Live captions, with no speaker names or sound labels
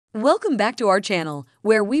Welcome back to our channel,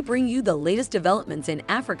 where we bring you the latest developments in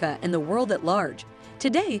Africa and the world at large.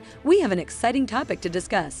 Today, we have an exciting topic to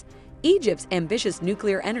discuss: Egypt's ambitious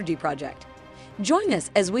nuclear energy project. Join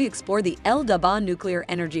us as we explore the Dabaa Nuclear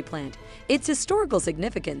Energy Plant, its historical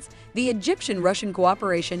significance, the Egyptian-Russian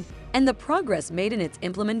cooperation, and the progress made in its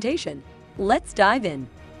implementation. Let's dive in.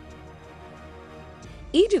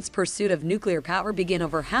 Egypt's pursuit of nuclear power began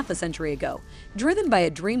over half a century ago, driven by a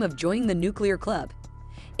dream of joining the nuclear club.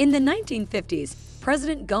 In the 1950s,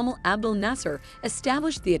 President Gamal Abdel Nasser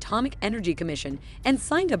established the Atomic Energy Commission and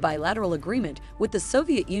signed a bilateral agreement with the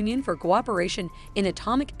Soviet Union for cooperation in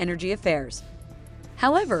atomic energy affairs.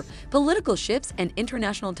 However, political shifts and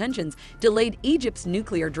international tensions delayed Egypt's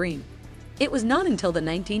nuclear dream. It was not until the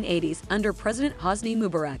 1980s, under President Hosni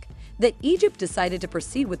Mubarak, that Egypt decided to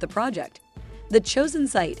proceed with the project. The chosen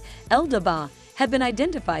site, Dabaa, had been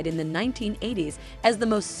identified in the 1980s as the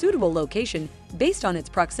most suitable location based on its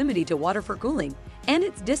proximity to water for cooling and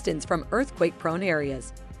its distance from earthquake-prone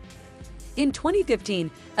areas. In 2015,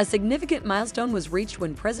 a significant milestone was reached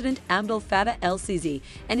when President Abdel Fattah el-Sisi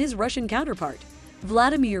and his Russian counterpart,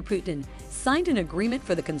 Vladimir Putin, signed an agreement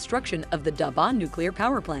for the construction of the Dabaa nuclear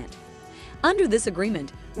power plant. Under this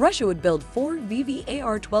agreement, Russia would build 4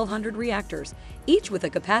 VVAR-1200 reactors, each with a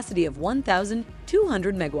capacity of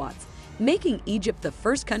 1,200 megawatts, making Egypt the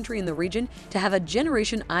first country in the region to have a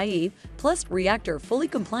Generation IE plus reactor fully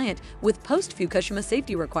compliant with post-Fukushima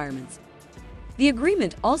safety requirements. The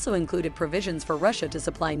agreement also included provisions for Russia to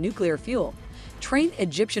supply nuclear fuel, train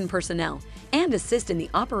Egyptian personnel, and assist in the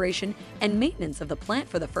operation and maintenance of the plant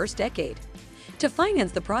for the first decade. To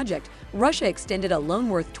finance the project, Russia extended a loan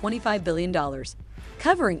worth $25 billion,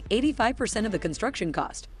 covering 85% of the construction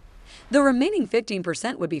cost. The remaining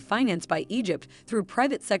 15% would be financed by Egypt through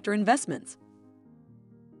private sector investments.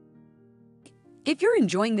 If you're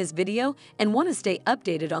enjoying this video and want to stay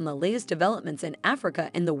updated on the latest developments in Africa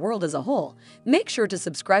and the world as a whole, make sure to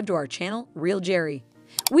subscribe to our channel, JeRi.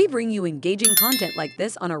 We bring you engaging content like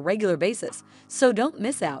this on a regular basis, so don't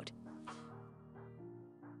miss out.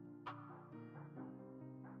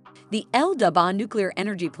 The Dabaa Nuclear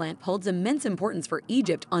Energy Plant holds immense importance for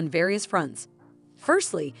Egypt on various fronts.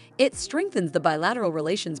 Firstly, it strengthens the bilateral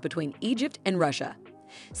relations between Egypt and Russia.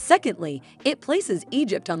 Secondly, it places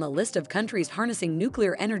Egypt on the list of countries harnessing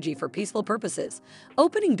nuclear energy for peaceful purposes,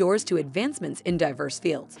 opening doors to advancements in diverse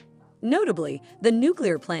fields. Notably, the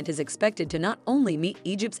nuclear plant is expected to not only meet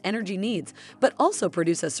Egypt's energy needs, but also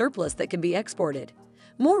produce a surplus that can be exported.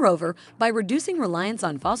 Moreover, by reducing reliance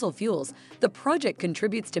on fossil fuels, the project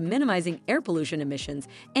contributes to minimizing air pollution emissions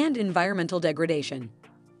and environmental degradation.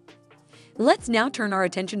 Let's now turn our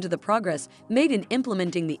attention to the progress made in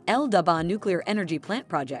implementing the Dabaa Nuclear Energy Plant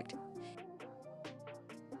project.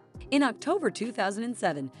 In October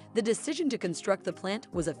 2007, the decision to construct the plant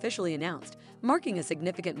was officially announced, marking a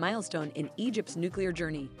significant milestone in Egypt's nuclear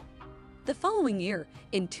journey. The following year,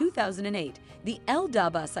 in 2008, the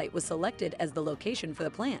Dabaa site was selected as the location for the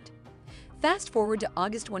plant. Fast forward to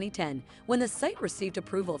August 2010, when the site received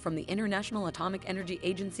approval from the International Atomic Energy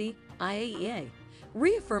Agency, IAEA,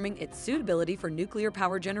 reaffirming its suitability for nuclear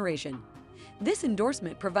power generation. This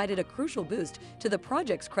endorsement provided a crucial boost to the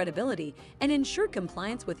project's credibility and ensured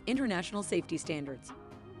compliance with international safety standards.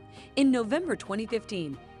 In November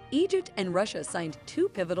 2015, Egypt and Russia signed 2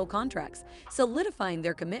 pivotal contracts, solidifying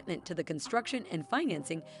their commitment to the construction and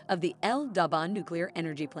financing of the Dabaa Nuclear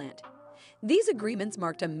Energy Plant. These agreements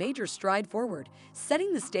marked a major stride forward,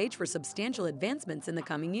 setting the stage for substantial advancements in the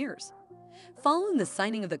coming years. Following the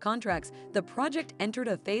signing of the contracts, the project entered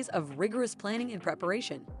a phase of rigorous planning and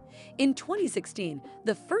preparation. In 2016,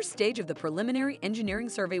 the first stage of the preliminary engineering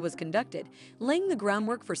survey was conducted, laying the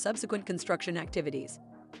groundwork for subsequent construction activities.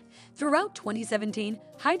 Throughout 2017,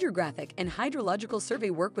 hydrographic and hydrological survey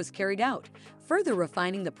work was carried out, further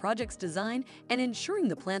refining the project's design and ensuring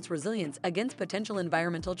the plant's resilience against potential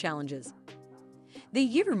environmental challenges. The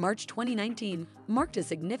year March 2019 marked a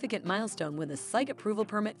significant milestone when the site approval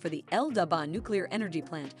permit for the Dabaa Nuclear Energy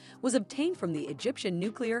Plant was obtained from the Egyptian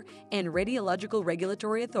Nuclear and Radiological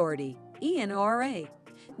Regulatory Authority, ENRA.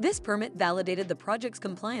 This permit validated the project's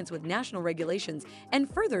compliance with national regulations and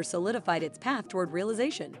further solidified its path toward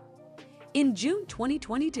realization. In June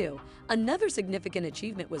 2022, another significant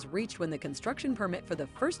achievement was reached when the construction permit for the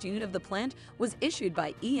first unit of the plant was issued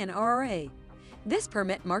by ENRA. This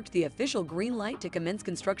permit marked the official green light to commence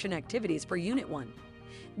construction activities for Unit 1.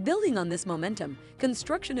 Building on this momentum,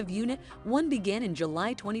 construction of Unit 1 began in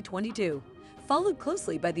July 2022, followed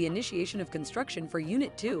closely by the initiation of construction for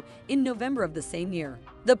Unit 2 in November of the same year.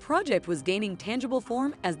 The project was gaining tangible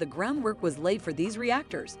form as the groundwork was laid for these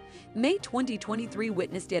reactors. May 2023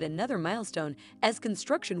 witnessed yet another milestone as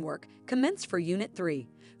construction work commenced for Unit 3,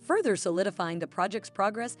 further solidifying the project's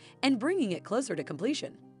progress and bringing it closer to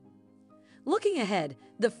completion. Looking ahead,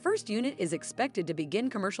 the first unit is expected to begin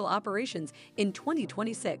commercial operations in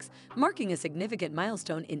 2026, marking a significant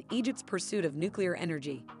milestone in Egypt's pursuit of nuclear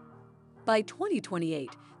energy. By 2028,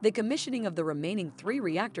 the commissioning of the remaining 3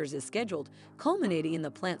 reactors is scheduled, culminating in the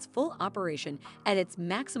plant's full operation at its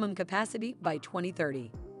maximum capacity by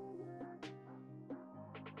 2030.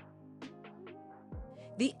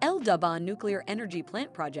 The Dabaa Nuclear Energy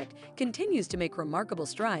Plant project continues to make remarkable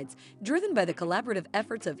strides, driven by the collaborative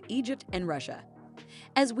efforts of Egypt and Russia.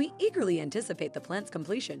 As we eagerly anticipate the plant's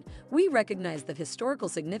completion, we recognize the historical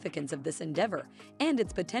significance of this endeavor and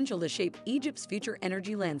its potential to shape Egypt's future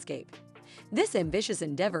energy landscape. This ambitious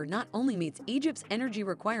endeavor not only meets Egypt's energy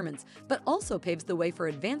requirements, but also paves the way for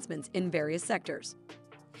advancements in various sectors.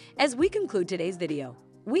 As we conclude today's video,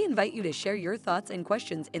 we invite you to share your thoughts and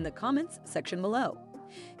questions in the comments section below.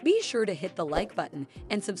 Be sure to hit the like button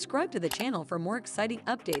and subscribe to the channel for more exciting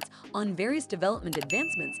updates on various development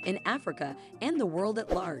advancements in Africa and the world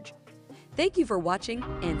at large. Thank you for watching,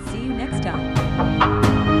 and see you next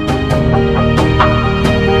time.